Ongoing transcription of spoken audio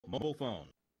mobile phone.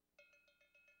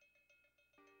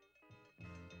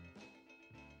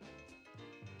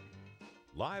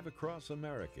 Live across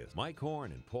America, Mike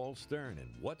Horn and Paul Stern and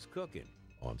What's Cooking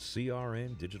on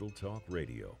CRN Digital Talk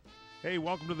Radio. Hey,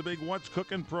 welcome to the big What's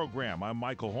Cooking program. I'm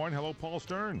Michael Horn. Hello, Paul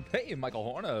Stern. Hey, Michael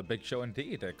Horn. A big show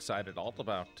indeed. Excited all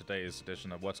about today's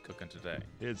edition of What's Cooking Today.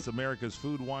 It's America's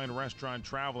food, wine, restaurant,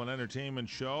 travel, and entertainment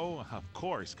show. Of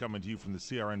course, coming to you from the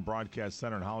CRN Broadcast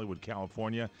Center in Hollywood,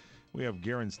 California. We have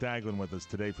Garen Staglin with us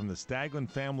today from the Staglin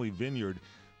Family Vineyard.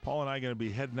 Paul and I are going to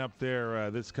be heading up there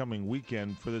this coming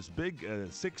weekend for this big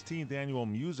 16th annual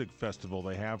music festival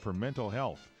they have for mental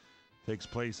health. Takes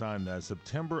place on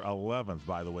September 11th,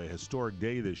 by the way, historic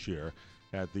day this year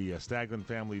at the Staglin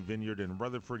Family Vineyard in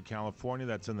Rutherford, California.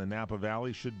 That's in the Napa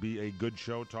Valley. Should be a good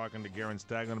show, talking to Garen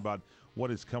Staglin about what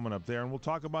is coming up there. And we'll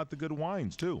talk about the good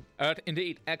wines, too.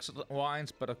 Indeed, excellent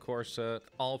wines, but of course,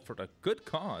 all for the good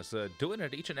cause. Doing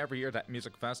it each and every year, that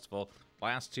music festival.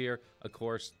 Last year, of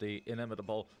course, the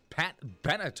inimitable Pat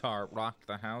Benatar rocked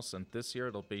the house, and this year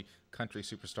it'll be country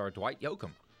superstar Dwight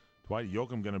Yoakam. Dwight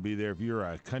Yoakam going to be there. If you're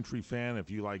a country fan, if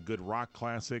you like good rock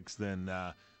classics, then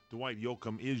Dwight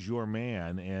Yoakam is your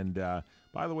man. And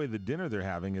by the way, the dinner they're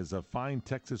having is a fine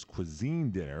Texas cuisine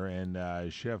dinner,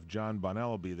 and Chef John Bonnell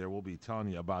will be there. We'll be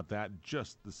telling you about that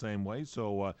just the same way,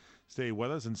 so stay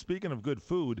with us. And speaking of good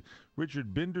food,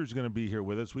 Richard Binder's going to be here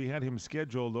with us. We had him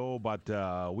scheduled, about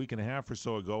a week and a half or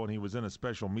so ago, and he was in a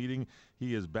special meeting.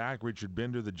 He is back, Richard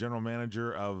Binder, the general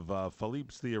manager of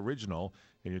Philippe's The Original.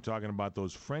 And you're talking about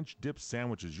those French dip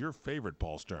sandwiches, your favorite,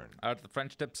 Paul Stern. The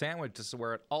French dip sandwich, this is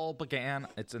where it all began.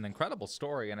 It's an incredible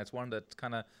story, and it's one that's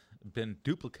kind of been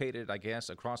duplicated, I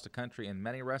guess, across the country in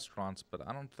many restaurants, but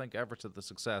I don't think ever to the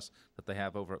success that they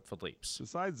have over at Philippe's.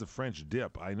 Besides the French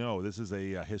dip, I know this is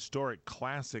a historic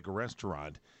classic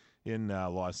restaurant in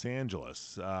Los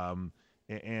Angeles.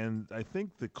 And I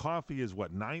think the coffee is,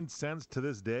 9 cents to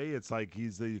this day? It's like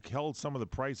they held some of the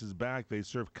prices back. They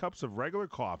serve cups of regular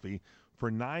coffee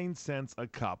for 9 cents a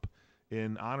cup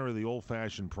in honor of the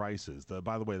old-fashioned prices.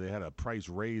 By the way, they had a price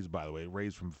raise,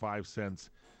 raised from 5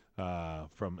 cents in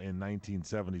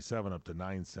 1977 up to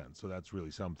 9 cents. So that's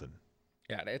really something.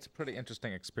 Yeah, it's a pretty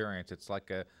interesting experience. It's like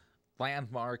a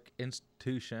landmark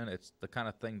institution. It's the kind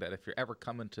of thing that if you're ever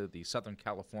coming to the Southern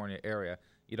California area,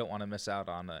 you don't want to miss out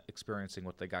on experiencing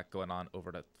what they got going on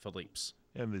over at Philippe's.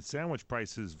 And the sandwich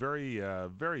price is very,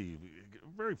 very,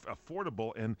 very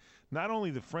affordable. And not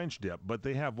only the French dip, but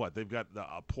they have They've got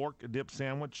a pork dip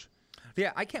sandwich.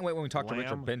 Yeah, I can't wait when we talk to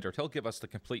Richard Binder. He'll give us the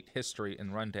complete history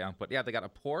and rundown. But yeah, they got a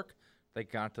pork. They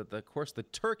got, of course, the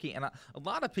turkey. And a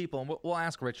lot of people, and we'll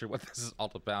ask Richard what this is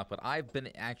all about, but I've been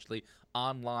actually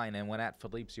online. And when at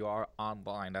Philippe's, you are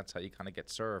online. That's how you kind of get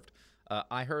served.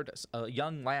 I heard a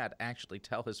young lad actually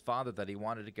tell his father that he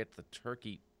wanted to get the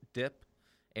turkey dip.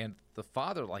 And the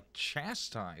father,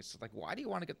 chastised. Why do you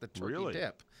want to get the turkey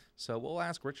dip? So we'll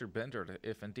ask Richard Binder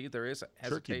if indeed there is a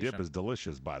hesitation. Turkey dip is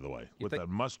delicious, by the way. With that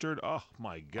mustard, oh,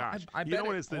 my gosh. I you bet know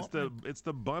what? It's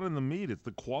the bun and the meat. It's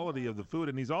the quality of the food.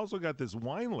 And he's also got this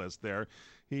wine list there.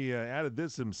 He added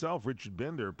this himself, Richard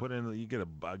Binder. You get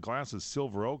a glass of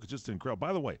Silver Oak. It's just incredible.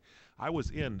 By the way, I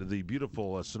was in the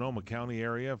beautiful Sonoma County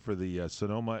area for the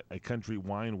Sonoma Country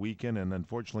Wine Weekend, and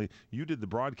unfortunately, you did the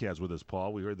broadcast with us,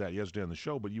 Paul. We heard that yesterday on the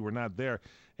show, but you were not there.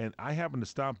 And I happened to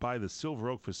stop by the Silver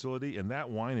Oak facility, and that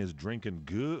wine is drinking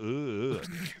good.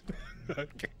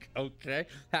 Okay.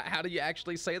 How do you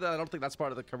actually say that? I don't think that's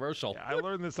part of the commercial. Yeah, I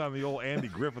learned this on the old Andy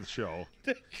Griffith show.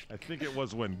 I think it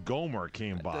was when Gomer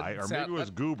came by, or maybe it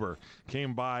was Goober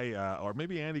came by, or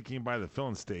maybe Andy came by the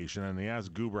filling station, and he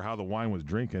asked Goober how the wine was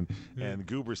drinking, and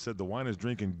Goober said the wine is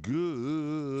drinking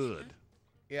good.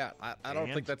 Yeah, I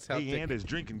don't think that's how. Hey, Andy is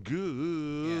drinking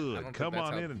good. Yeah, Come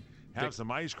on in and have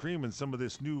some ice cream and some of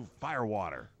this new fire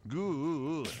water.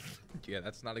 Good. Yeah,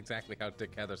 that's not exactly how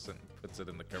Dick Heatherson puts it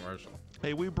in the commercial.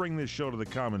 Hey, we bring this show to the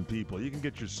common people. You can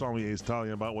get your sommeliers telling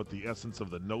you about what the essence of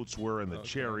the notes were and the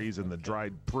cherries and the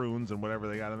dried prunes and whatever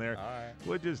they got in there. All right.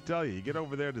 We'll just tell you. You get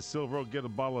over there to Silver Oak, get a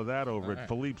bottle of that over at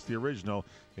Philippe's The Original,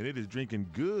 and it is drinking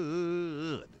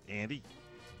good, Andy.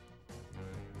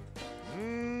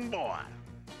 Boy.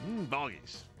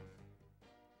 Doggies.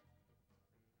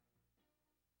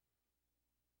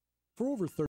 For over 30